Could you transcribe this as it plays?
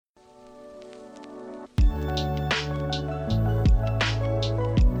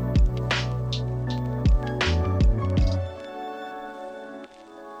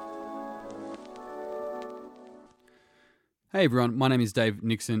Hey everyone, my name is Dave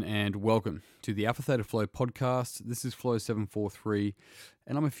Nixon and welcome to the Alpha Theta Flow podcast. This is Flow 743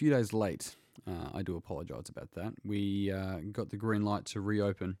 and I'm a few days late. I do apologize about that. We got the green light to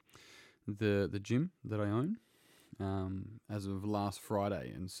reopen the gym that I own as of last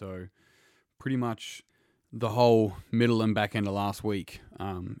Friday, and so pretty much the whole middle and back end of last week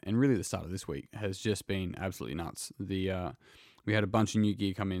and really the start of this week has just been absolutely nuts. We had a bunch of new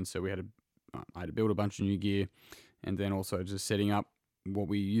gear come in, so I had to build a bunch of new gear. And then also just setting up what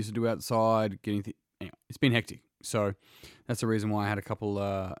we used to do outside, anyway, it's been hectic. So that's the reason why I had a couple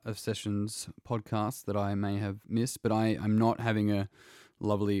of sessions, podcasts that I may have missed. But I'm not having a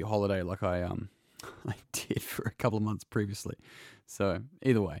lovely holiday like I did for a couple of months previously. So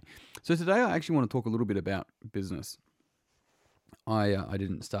either way. So today I actually want to talk a little bit about business. I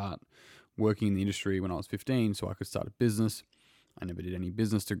didn't start working in the industry when I was 15, so I could start a business. I never did any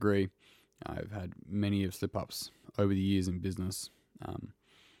business degree. I've had many of slip-ups over the years in business,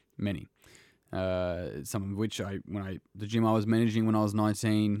 many. Some of which the gym I was managing when I was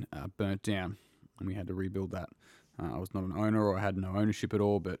 19 burnt down, and we had to rebuild that. I was not an owner, or I had no ownership at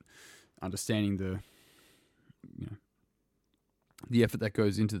all, but understanding the effort that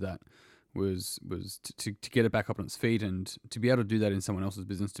goes into that was to get it back up on its feet, and to be able to do that in someone else's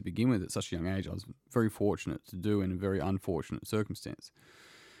business to begin with at such a young age. I was very fortunate to do in a very unfortunate circumstance.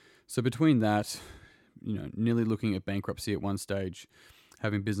 So between that, nearly looking at bankruptcy at one stage,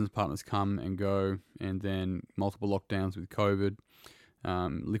 having business partners come and go, and then multiple lockdowns with COVID,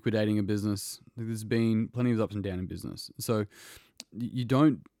 liquidating a business, there's been plenty of ups and downs in business. So you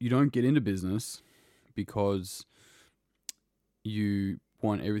don't get into business because you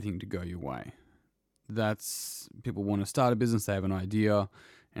want everything to go your way. People want to start a business, they have an idea,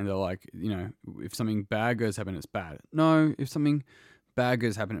 and they're like, if something bad goes happen, it's bad. No, if something bad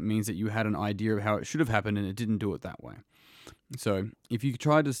goes happen, it means that you had an idea of how it should have happened and it didn't do it that way. So if you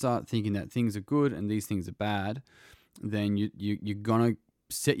try to start thinking that things are good and these things are bad, then you're gonna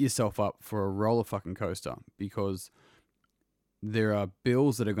set yourself up for a roller fucking coaster, because there are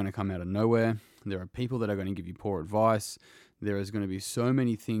bills that are going to come out of nowhere. There are people that are going to give you poor advice. There is going to be so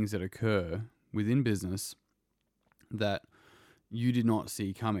many things that occur within business that you did not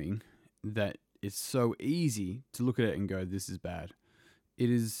see coming, that it's so easy to look at it and go, this is bad. It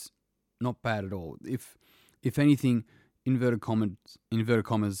is not bad at all. If anything, inverted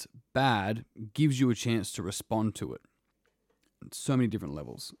commas, bad gives you a chance to respond to it. So many different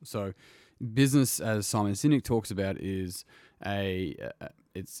levels. So business, as Simon Sinek talks about, is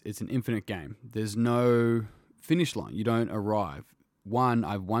it's an infinite game. There's no finish line. You don't arrive.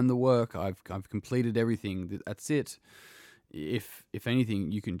 I've won the work. I've completed everything. That's it. If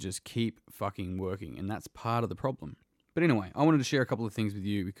anything, you can just keep fucking working, and that's part of the problem. But anyway, I wanted to share a couple of things with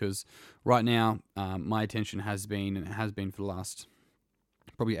you, because right now my attention has been for the last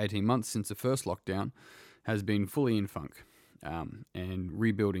probably 18 months since the first lockdown, has been fully in Funk and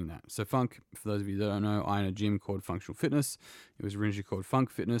rebuilding that. So Funk, for those of you that don't know, I own a gym called Functional Fitness. It was originally called Funk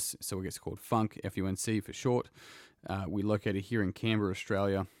Fitness, so it gets called Funk, FUNC for short. We're located here in Canberra,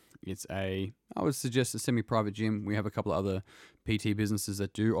 Australia. It's I would suggest a semi-private gym. We have a couple of other PT businesses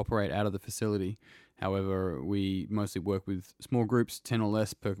that do operate out of the facility. However, we mostly work with small groups, 10 or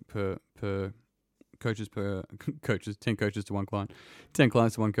less per coaches, 10 coaches to one client, 10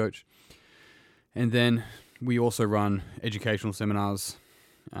 clients to one coach. And then we also run educational seminars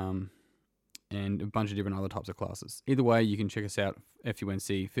and a bunch of different other types of classes. Either way, you can check us out,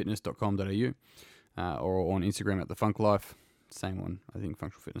 funcfitness.com.au or on Instagram at The Funk Life. Same one, I think,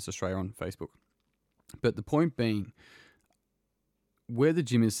 Functional Fitness Australia on Facebook. But the point being, where the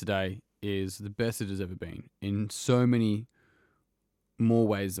gym is today is the best it has ever been in so many more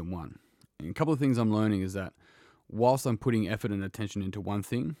ways than one. And a couple of things I'm learning is that whilst I'm putting effort and attention into one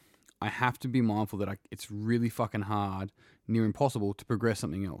thing, I have to be mindful that it's really fucking hard, near impossible, to progress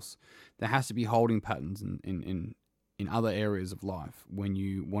something else. There has to be holding patterns in other areas of life when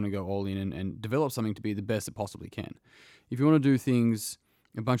you want to go all in and develop something to be the best it possibly can. If you want to do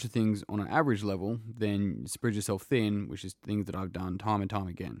a bunch of things on an average level, then spread yourself thin, which is things that I've done time and time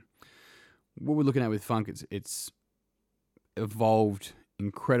again. What we're looking at with Funk, it's evolved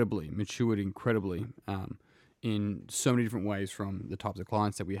incredibly, matured incredibly in so many different ways, from the types of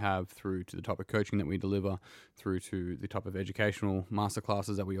clients that we have through to the type of coaching that we deliver, through to the type of educational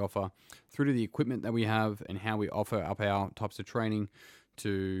masterclasses that we offer, through to the equipment that we have and how we offer up our types of training,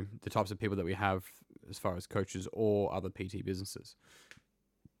 to the types of people that we have as far as coaches or other PT businesses.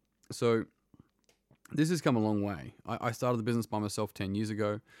 So this has come a long way. I started the business by myself 10 years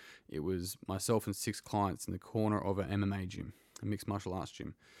ago. It was myself and 6 clients in the corner of an MMA gym, a mixed martial arts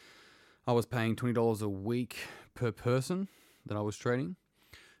gym. I was paying $20 a week per person, that I was trading,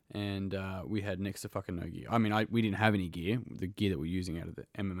 and we had next to fucking no gear. I mean, we didn't have any gear, the gear that we're using out of the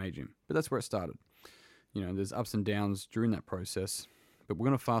MMA gym, but that's where it started. You know, there's ups and downs during that process, but we're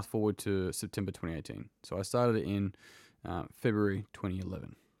going to fast forward to September 2018. So I started it in February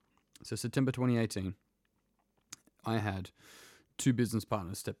 2011. So September 2018, I had 2 business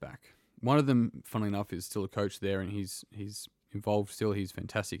partners step back. One of them, funnily enough, is still a coach there, and he's involved still. He's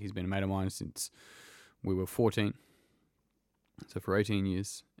fantastic. He's been a mate of mine since we were 14, so for 18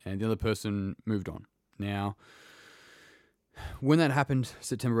 years. And the other person moved on. Now, when that happened,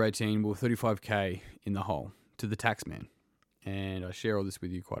 September 18, we were 35K in the hole to the tax man. And I share all this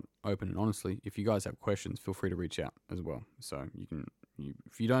with you quite open and honestly. If you guys have questions, feel free to reach out as well. So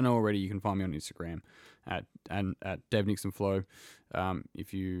if you don't know already, you can find me on Instagram at Dave Nixon Flow.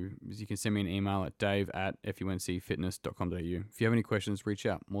 You can send me an email at dave@funcfitness.com.au. If you have any questions, reach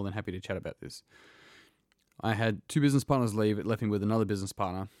out. More than happy to chat about this. I had 2 business partners leave. It left me with another business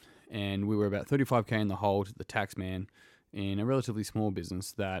partner, and we were about 35K in the hole to the tax man in a relatively small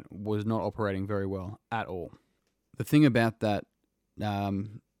business that was not operating very well at all. The thing about that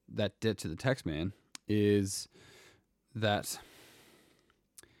debt to the tax man is that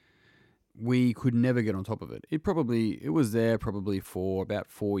we could never get on top of it. It was there probably for about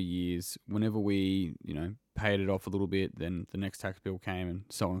 4 years. Whenever we, paid it off a little bit, then the next tax bill came and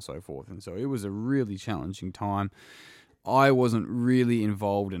so on and so forth. And so it was a really challenging time. I wasn't really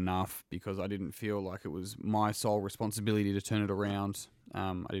involved enough because I didn't feel like it was my sole responsibility to turn it around.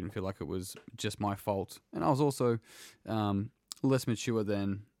 I didn't feel like it was just my fault. And I was also less mature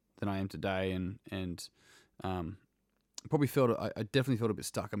than I am today, and probably I definitely felt a bit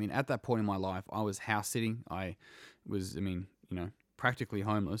stuck. I mean, at that point in my life, I was house sitting. I was, practically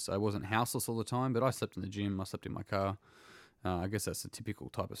homeless. I wasn't houseless all the time, but I slept in the gym. I slept in my car. I guess that's a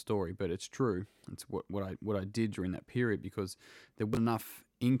typical type of story, but it's true. It's what I did during that period because there wasn't enough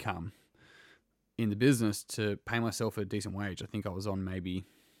income in the business to pay myself a decent wage. I think I was on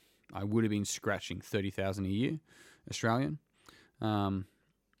I would have been scratching 30,000 a year, Australian. And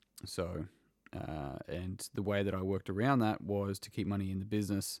the way that I worked around that was to keep money in the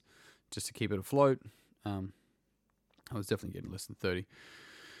business, just to keep it afloat. I was definitely getting less than 30.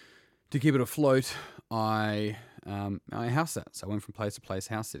 To keep it afloat, I house sat. So I went from place to place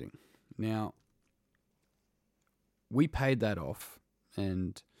house sitting. Now, we paid that off,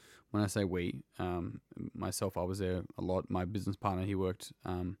 and when I say we, myself, I was there a lot. My business partner, he worked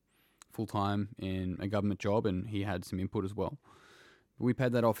full-time in a government job, and he had some input as well. But we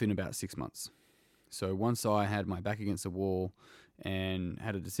paid that off in about 6 months. So once I had my back against the wall and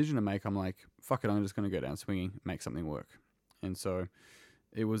had a decision to make, I'm like, fuck it, I'm just going to go down swinging, make something work. And so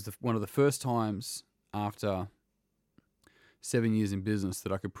it was one of the first times after 7 years in business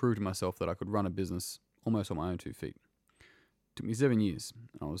that I could prove to myself that I could run a business almost on my own 2 feet. It took me 7 years.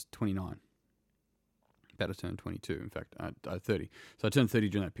 I was 29. About to turn 22, in fact. I 30. So I turned 30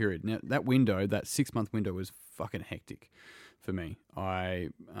 during that period. Now, that 6-month window was fucking hectic for me. I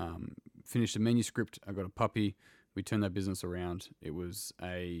finished a manuscript. I got a puppy. We turned that business around. It was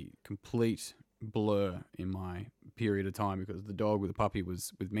a complete blur in my period of time because the dog with the puppy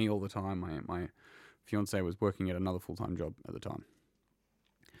was with me all the time. My fiance was working at another full-time job at the time.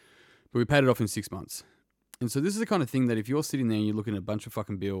 But we paid it off in 6 months. And so this is the kind of thing that if you're sitting there and you're looking at a bunch of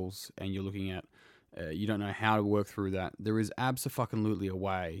fucking bills and you're looking at, you don't know how to work through that, there is absolutely a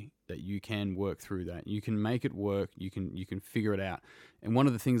way that you can work through that. You can make it work. You can figure it out. And one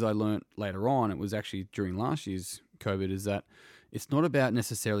of the things I learned later on, it was actually during last year's COVID, is that it's not about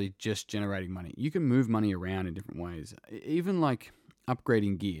necessarily just generating money. You can move money around in different ways, even like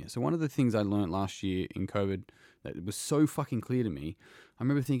upgrading gear. So one of the things I learned last year in COVID that was so fucking clear to me, I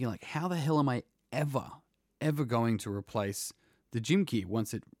remember thinking like, how the hell am I ever going to replace the gym gear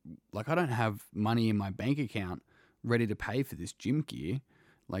once I don't have money in my bank account ready to pay for this gym gear,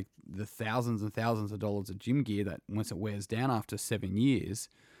 like the thousands and thousands of dollars of gym gear that once it wears down after 7 years,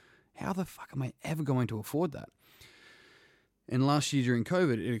 how the fuck am I ever going to afford that? And last year during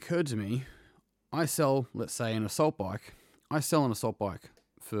COVID, it occurred to me, I sell, let's say, an assault bike. I sell an assault bike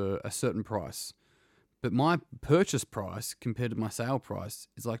for a certain price, but my purchase price compared to my sale price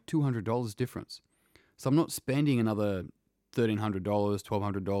is like $200 difference. So I'm not spending another $1,300,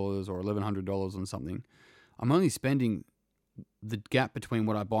 $1,200, or $1,100 on something. I'm only spending the gap between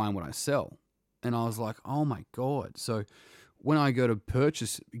what I buy and what I sell. And I was like, oh my God. So when I go to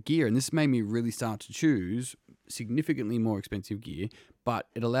purchase gear, and this made me really start to choose significantly more expensive gear, but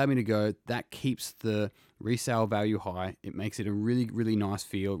it allowed me to go, that keeps the resale value high. It makes it a really, really nice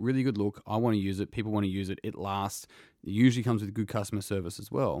feel, really good look. I want to use it. People want to use it. It lasts. It usually comes with good customer service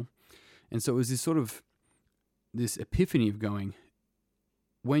as well. And so it was this sort of this epiphany of going,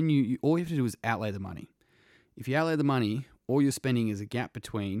 when you all you have to do is outlay the money. If you outlay the money, all you're spending is a gap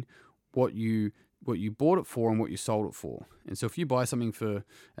between what you bought it for and what you sold it for. And so if you buy something for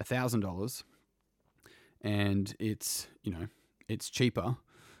 $1,000 and it's cheaper,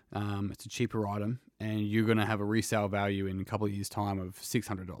 it's a cheaper item, and you're going to have a resale value in a couple of years' time of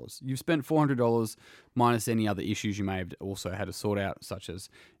 $600. You've spent $400 minus any other issues you may have also had to sort out, such as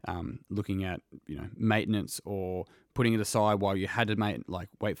looking at maintenance or putting it aside while you had to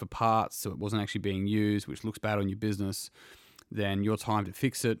wait for parts so it wasn't actually being used, which looks bad on your business. Then your time to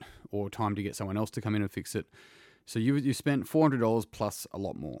fix it or time to get someone else to come in and fix it. So you spent $400 plus a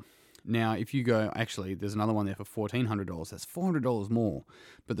lot more. Now, if you go, actually, there's another one there for $1,400. That's $400 more,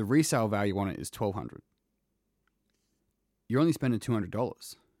 but the resale value on it is $1,200. You're only spending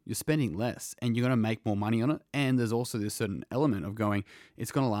 $200. You're spending less, and you're going to make more money on it. And there's also this certain element of going,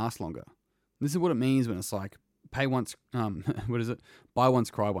 it's going to last longer. This is what it means when it's like, pay once, buy once,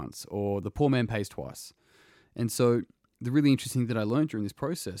 cry once, or the poor man pays twice. And so the really interesting thing that I learned during this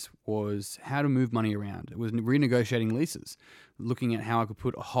process was how to move money around. It was renegotiating leases, looking at how I could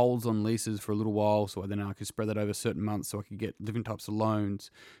put holds on leases for a little while so then I could spread that over certain months so I could get different types of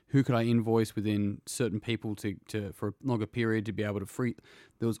loans. Who could I invoice within certain people to for a longer period to be able to free?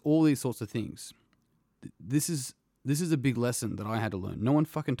 There was all these sorts of things. This is a big lesson that I had to learn. No one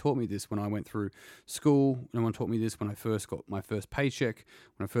fucking taught me this when I went through school. No one taught me this when I first got my first paycheck,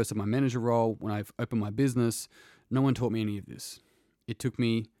 when I first had my manager role, when I opened my business. No one taught me any of this. It took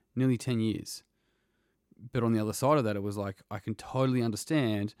me nearly 10 years. But on the other side of that, it was like, I can totally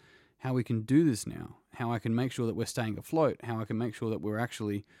understand how we can do this now, how I can make sure that we're staying afloat, how I can make sure that we're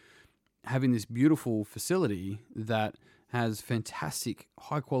actually having this beautiful facility that has fantastic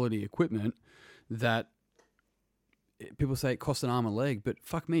high quality equipment that people say it costs an arm and a leg, but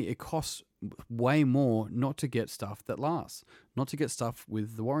fuck me, it costs way more not to get stuff that lasts, not to get stuff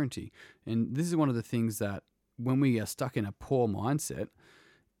with the warranty. And this is one of the things that when we are stuck in a poor mindset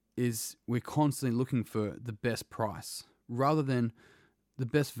is we're constantly looking for the best price rather than the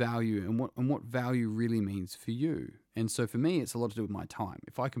best value and what value really means for you. And so for me, it's a lot to do with my time.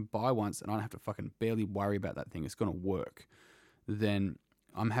 If I can buy once and I don't have to fucking barely worry about that thing, it's going to work, then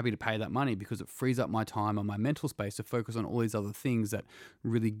I'm happy to pay that money because it frees up my time and my mental space to focus on all these other things that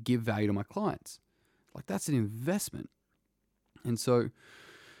really give value to my clients. Like, that's an investment. And so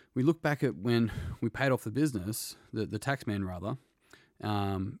we look back at when we paid off the business, the tax man rather,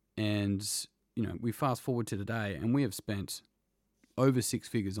 and we fast forward to today, and we have spent over six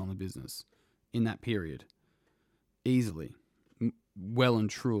figures on the business in that period, easily, well and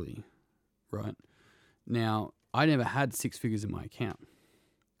truly, right? Now, I never had six figures in my account.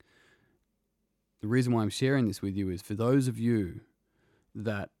 The reason why I'm sharing this with you is for those of you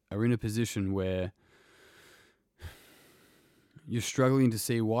that are in a position where you're struggling to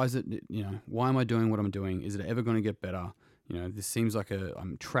see why am I doing what I'm doing? Is it ever going to get better? This seems like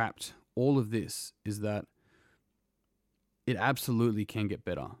I'm trapped. All of this is that it absolutely can get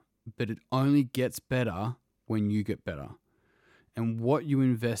better, but it only gets better when you get better. And what you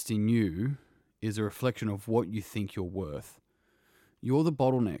invest in you is a reflection of what you think you're worth. You're the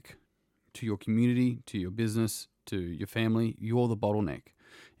bottleneck to your community, to your business, to your family. You're the bottleneck.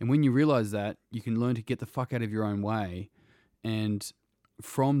 And when you realize that, you can learn to get the fuck out of your own way. And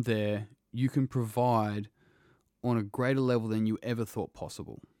from there, you can provide on a greater level than you ever thought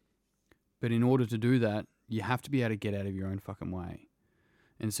possible. But in order to do that, you have to be able to get out of your own fucking way.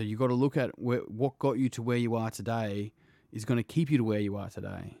 And so you got to look at what got you to where you are today is going to keep you to where you are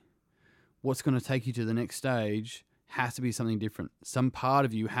today. What's going to take you to the next stage has to be something different. Some part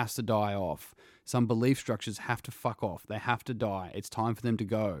of you has to die off. Some belief structures have to fuck off. They have to die. It's time for them to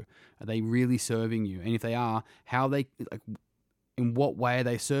go. Are they really serving you? And if they are, in what way are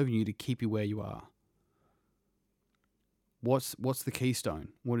they serving you to keep you where you are? What's the keystone?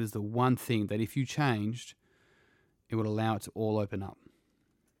 What is the one thing that if you changed, it would allow it to all open up?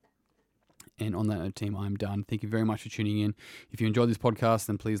 And on that note, team, I'm done. Thank you very much for tuning in. If you enjoyed this podcast,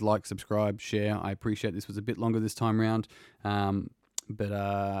 then please like, subscribe, share. I appreciate this was a bit longer this time around. But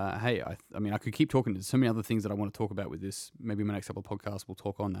hey, I could keep talking. There's so many other things that I want to talk about with this. Maybe in my next couple of podcasts we'll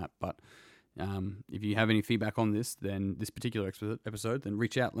talk on that. But if you have any feedback on this, then this particular episode, then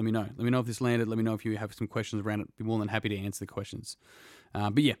reach out. Let me know. Let me know if this landed. Let me know if you have some questions around it. Be more than happy to answer the questions.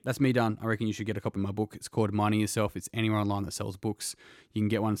 But yeah, that's me done. I reckon you should get a copy of my book. It's called Mining Yourself. It's anywhere online that sells books. You can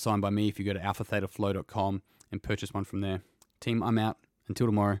get one signed by me if you go to alphathetaflow.com and purchase one from there. Team, I'm out. Until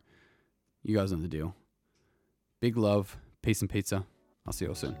tomorrow, you guys know the deal. Big love, peace and pizza. I'll see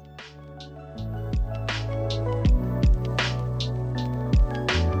you all soon.